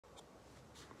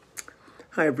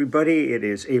Hi, everybody. It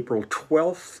is April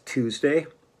 12th, Tuesday.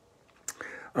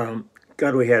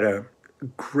 God, we had a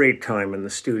great time in the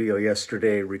studio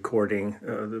yesterday recording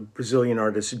the Brazilian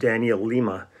artist Daniel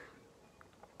Lima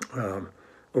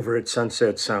over at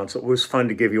Sunset Sounds. It was fun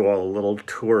to give you all a little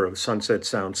tour of Sunset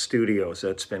Sound Studios.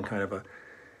 That's been kind of a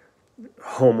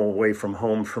home away from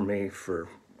home for me for,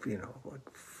 like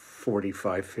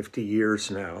 45, 50 years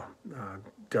now.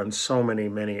 Done so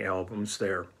many albums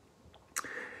there.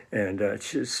 And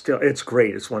it's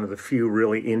great. It's one of the few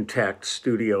really intact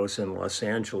studios in Los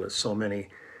Angeles. So many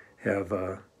have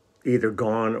either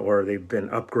gone or they've been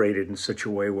upgraded in such a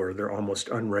way where they're almost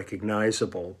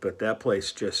unrecognizable. But that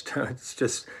place it's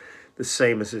just the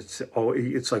same as it's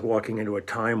like walking into a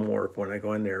time warp when I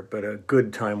go in there, but a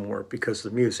good time warp because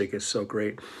the music is so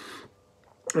great.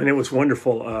 And it was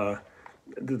wonderful.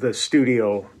 The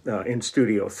studio, in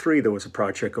Studio 3, there was a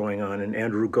project going on, and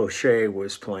Andrew Gaucher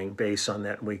was playing bass on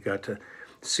that, and we got to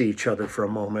see each other for a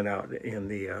moment out in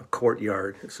the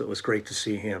courtyard, so it was great to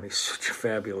see him. He's such a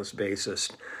fabulous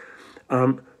bassist.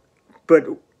 But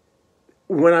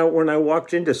when I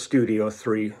walked into Studio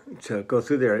 3 to go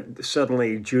through there,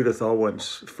 suddenly Judith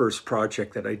Owen's first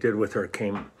project that I did with her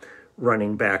came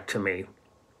running back to me,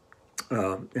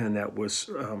 and that was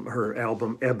her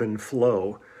album Ebb and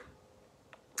Flow.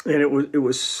 And it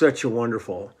was such a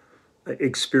wonderful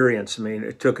experience. I mean,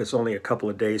 it took us only a couple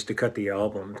of days to cut the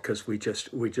album because we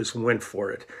just went for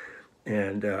it.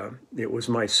 And it was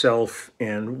myself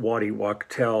and Waddy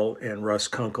Wachtel and Russ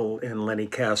Kunkel and Lenny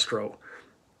Castro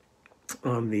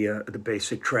on the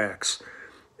basic tracks.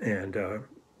 And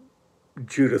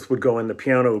Judith would go in the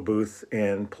piano booth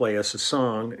and play us a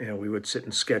song, and we would sit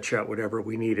and sketch out whatever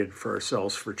we needed for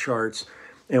ourselves for charts.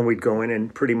 And we'd go in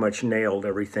and pretty much nailed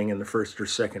everything in the first or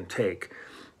second take.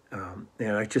 And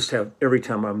I just have, every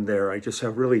time I'm there, I just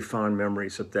have really fond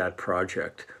memories of that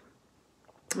project.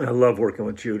 I love working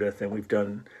with Judith, and we've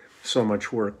done so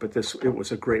much work, but it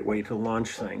was a great way to launch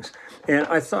things. And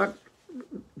I thought,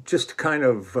 just kind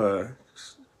of,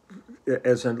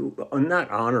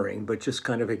 not honoring, but just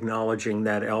kind of acknowledging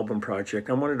that album project,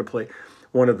 I wanted to play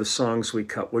one of the songs we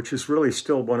cut, which is really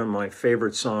still one of my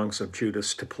favorite songs of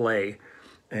Judith's to play.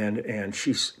 And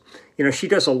she's, she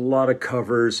does a lot of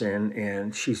covers,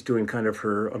 and she's doing kind of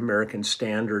her American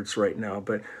standards right now.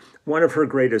 But one of her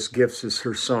greatest gifts is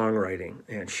her songwriting,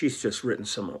 and she's just written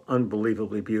some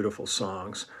unbelievably beautiful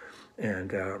songs.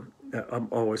 And I'm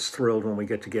always thrilled when we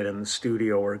get in the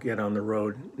studio or get on the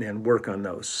road and work on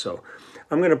those. So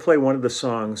I'm going to play one of the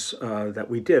songs that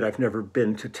we did. I've never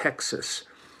been to Texas.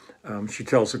 She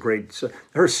tells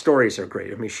her stories are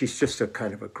great. I mean, she's just a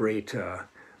kind of a great.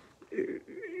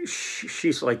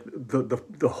 She's like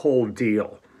the whole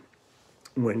deal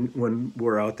when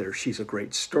we're out there. She's a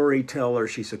great storyteller.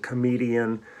 She's a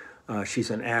comedian.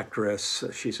 She's an actress.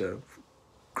 She's a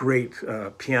great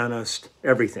pianist.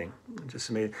 Everything, just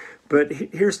amazing. But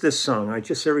here's this song.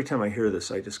 Every time I hear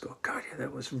this, I just go, God, yeah,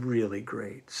 that was really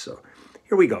great. So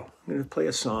here we go. I'm going to play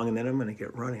a song, and then I'm going to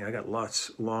get running. I got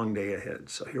long day ahead.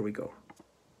 So here we go.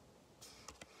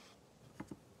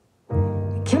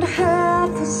 Came to her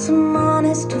for some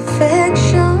honest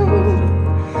affection.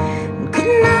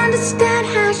 Couldn't understand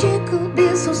how she could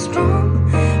be so strong,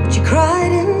 but she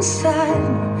cried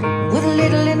inside with a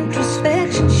little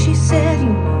introspection. She said,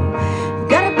 you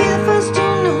gotta be the first to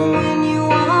know when you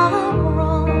are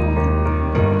wrong.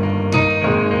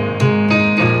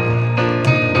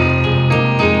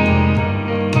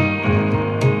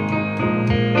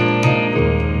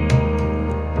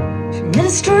 She met a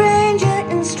stranger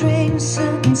in strange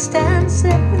circumstances,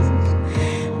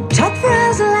 talked for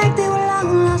us like they were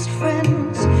long lost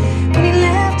friends. When he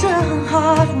left her, her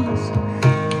heart was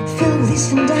filled with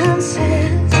Eastern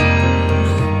dances.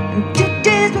 And 2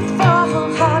 days before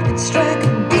her heart could strike a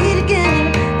beat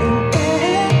again,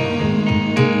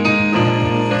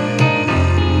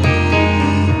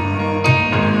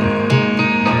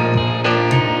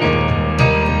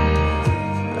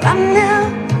 I've never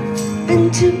been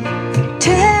to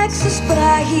Texas, but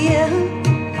I hear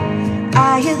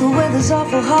the weather's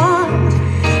awful hard.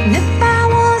 And if I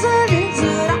was a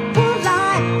lizard, I would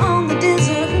lie on the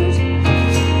desert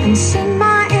and send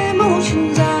my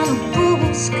emotions on a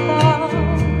postcard.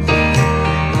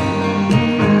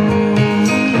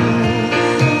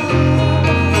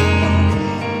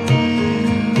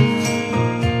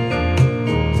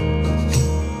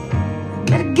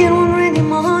 Met again one rainy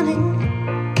morning.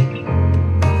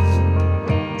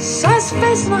 Saw his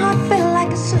face and my heart felt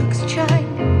like a circus chime.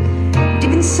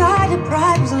 Deep inside her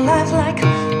pride was alive like a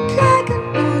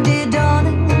new day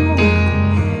dawning.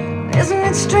 Isn't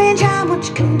it strange how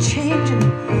much can change in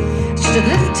just a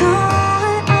little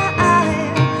time?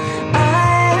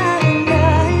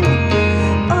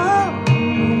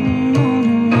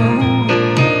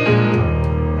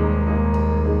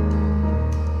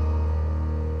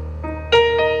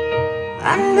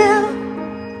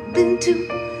 been to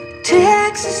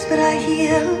Texas, but I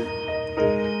hear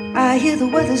the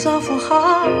weather's awful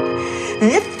hard.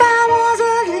 And if I was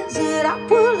a lizard, I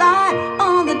would lie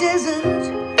on the desert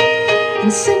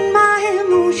and send my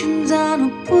emotions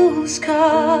on a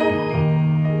postcard.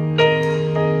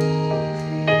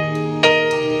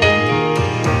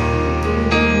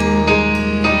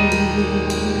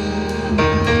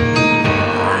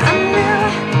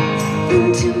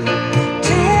 To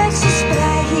Texas, but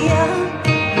I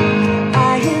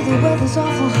hear the weather's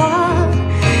awful hard.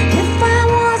 If I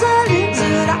was a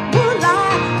lizard, I would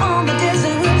lie on the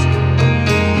desert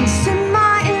and send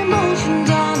my emotions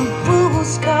on a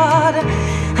postcard.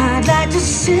 I'd like to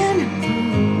send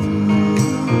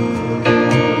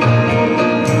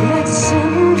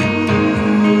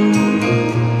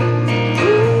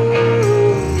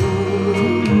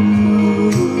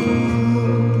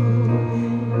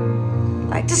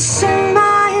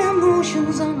my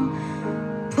emotions on a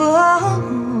postcard.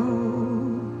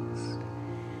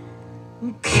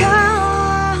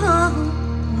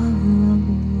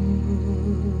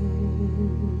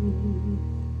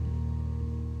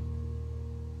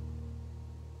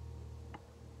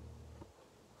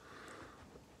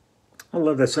 I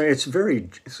love that song. It's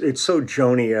so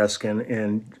Joni-esque,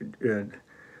 and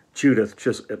Judith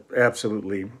just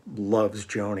absolutely loves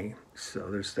Joni. So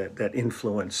there's that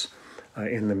influence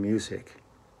in the music.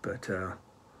 But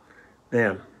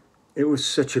man, it was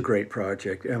such a great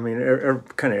project. I mean,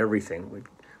 kind of everything we've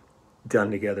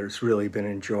done together has really been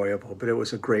enjoyable, but it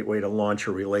was a great way to launch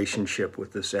a relationship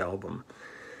with this album.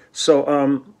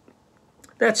 So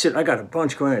that's it. I got a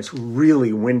bunch going on. It's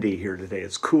really windy here today.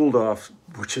 It's cooled off,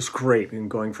 which is great, and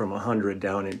going from 100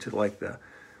 down into like the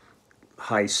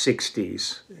high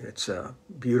 60s. It's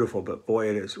beautiful, but boy,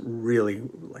 it is really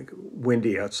like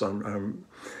windy outside.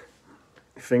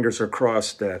 Fingers are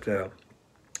crossed that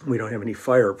we don't have any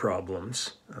fire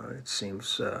problems. It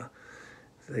seems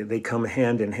they come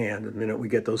hand in hand. The minute we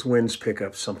get those winds pick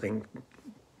up, something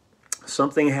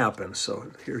happens.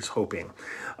 So here's hoping.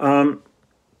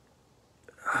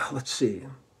 Let's see.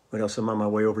 What else? I'm on my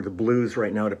way over to Blues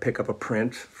right now to pick up a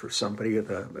print for somebody,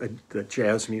 the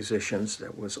jazz musicians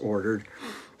that was ordered.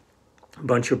 A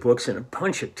bunch of books and a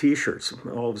bunch of T-shirts.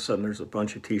 All of a sudden, there's a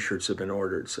bunch of T-shirts have been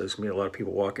ordered. So there's going to be a lot of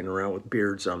people walking around with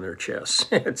beards on their chests.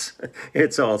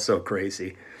 It's all so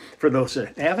crazy. For those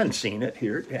that haven't seen it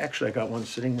here, actually, I got one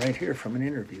sitting right here from an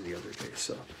interview the other day.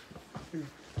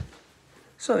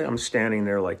 So I'm standing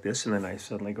there like this, and then I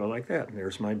suddenly go like that, and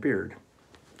there's my beard.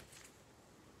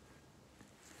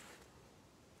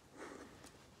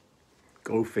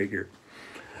 Go figure.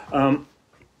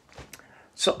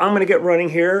 So I'm going to get running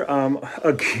here.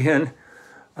 Again,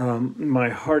 my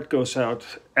heart goes out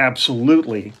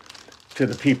absolutely to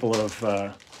the people of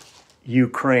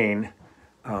Ukraine,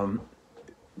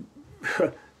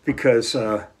 because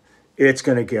it's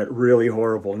going to get really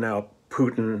horrible. Now,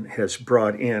 Putin has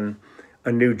brought in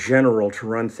a new general to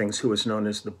run things who is known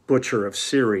as the Butcher of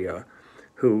Syria,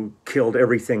 who killed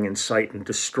everything in sight and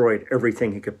destroyed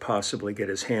everything he could possibly get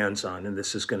his hands on. And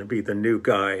this is going to be the new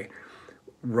guy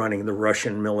running the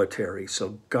Russian military.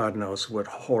 So God knows what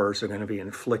horrors are going to be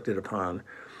inflicted upon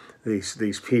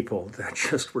these people that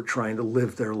just were trying to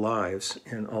live their lives.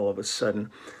 And all of a sudden,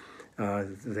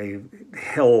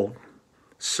 hell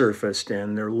surfaced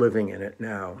and they're living in it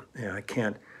now. And I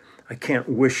can't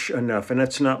wish enough, and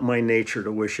it's not my nature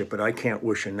to wish it, but I can't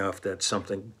wish enough that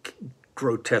something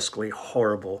grotesquely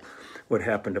horrible would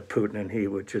happen to Putin and he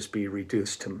would just be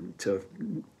reduced to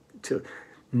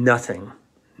nothing,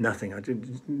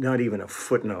 not even a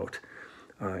footnote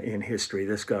in history.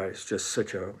 This guy is just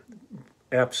such a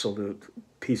absolute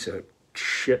piece of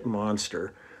shit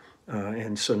monster,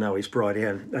 and so now he's brought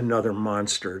in another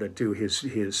monster to do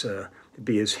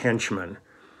be his henchman.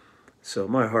 So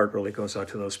my heart really goes out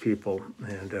to those people,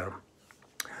 and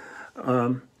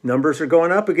numbers are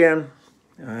going up again.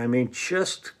 I mean,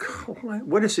 just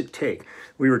what does it take?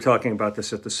 We were talking about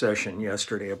this at the session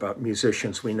yesterday about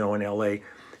musicians we know in LA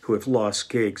who have lost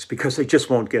gigs because they just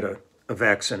won't get a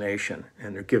vaccination,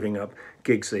 and they're giving up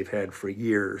gigs they've had for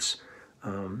years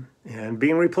and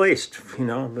being replaced. You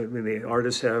know, the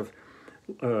artists have,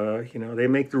 they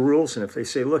make the rules, and if they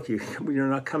say, look, you're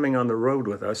not coming on the road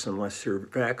with us unless you're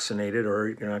vaccinated, or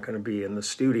you're not going to be in the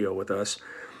studio with us,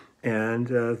 and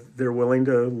they're willing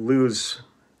to lose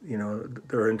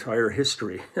their entire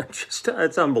history.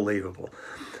 It's unbelievable.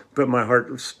 But my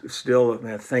heart still,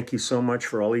 thank you so much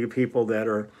for all of you people that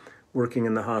are working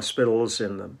in the hospitals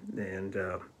and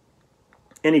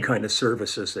any kind of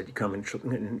services that you come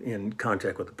in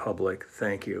contact with the public.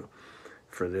 Thank you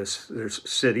for this. There's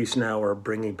cities now are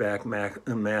bringing back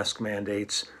mask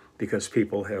mandates because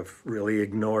people have really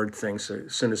ignored things.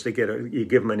 As soon as they you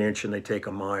give them an inch and they take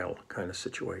a mile kind of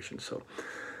situation. So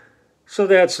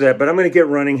that's that. But I'm going to get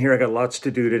running here. I got lots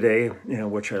to do today,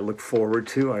 which I look forward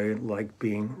to. I like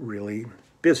being really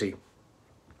busy.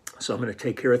 So I'm going to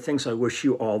take care of things. I wish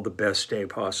you all the best day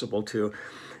possible too.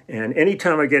 And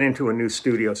anytime I get into a new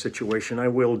studio situation, I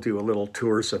will do a little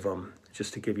tours of them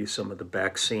just to give you some of the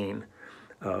back scene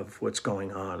of what's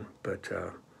going on. But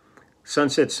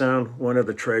Sunset Sound, one of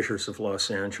the treasures of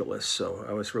Los Angeles. So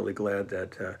I was really glad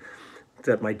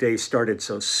that my day started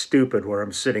so stupid, where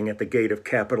I'm sitting at the gate of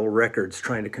Capitol Records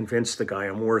trying to convince the guy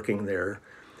I'm working there,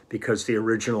 because the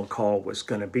original call was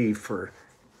going to be for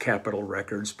Capitol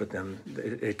Records, but then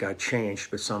it got changed,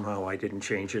 but somehow I didn't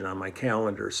change it on my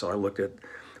calendar. So I looked at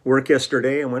work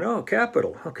yesterday and went, oh,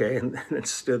 Capitol, okay, and it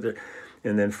stood there.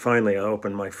 And then finally I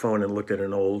opened my phone and looked at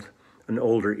an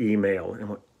older email and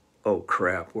went, oh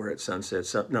crap, we're at Sunset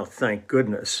Sound. Now, thank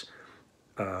goodness,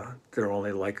 they're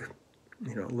only like,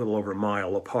 a little over a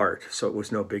mile apart, so it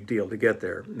was no big deal to get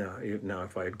there. Now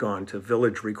if I had gone to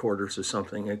Village Recorders or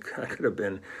something, I could have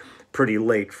been pretty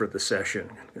late for the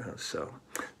session. So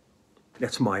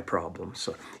that's my problem.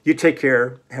 So you take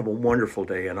care, have a wonderful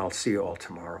day, and I'll see you all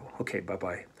tomorrow. Okay,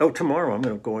 bye-bye. Oh, tomorrow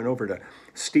I'm going over to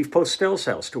Steve Postel's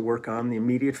house to work on the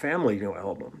Immediate Family new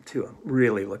album, too. I'm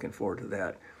really looking forward to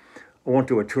that. I won't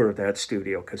do a tour of that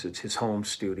studio because it's his home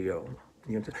studio.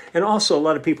 And also, a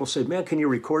lot of people say, man, can you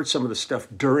record some of the stuff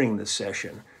during the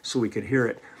session so we could hear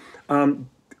it?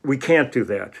 We can't do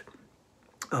that.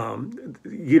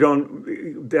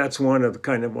 That's one of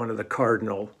the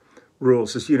cardinal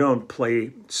rules, is you don't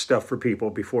play stuff for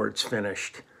people before it's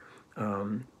finished.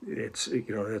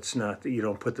 It's not that you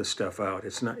don't put the stuff out.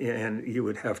 It's not, and you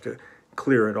would have to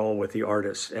clear it all with the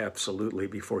artist absolutely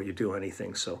before you do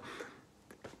anything. So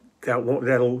that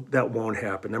won't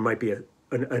happen. There might be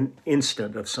an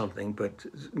instant of something, but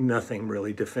nothing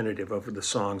really definitive of the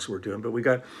songs we're doing. But we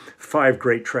got 5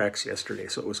 great tracks yesterday,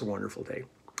 so it was a wonderful day.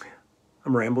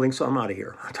 I'm rambling, so I'm out of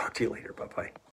here. I'll talk to you later. Bye-bye.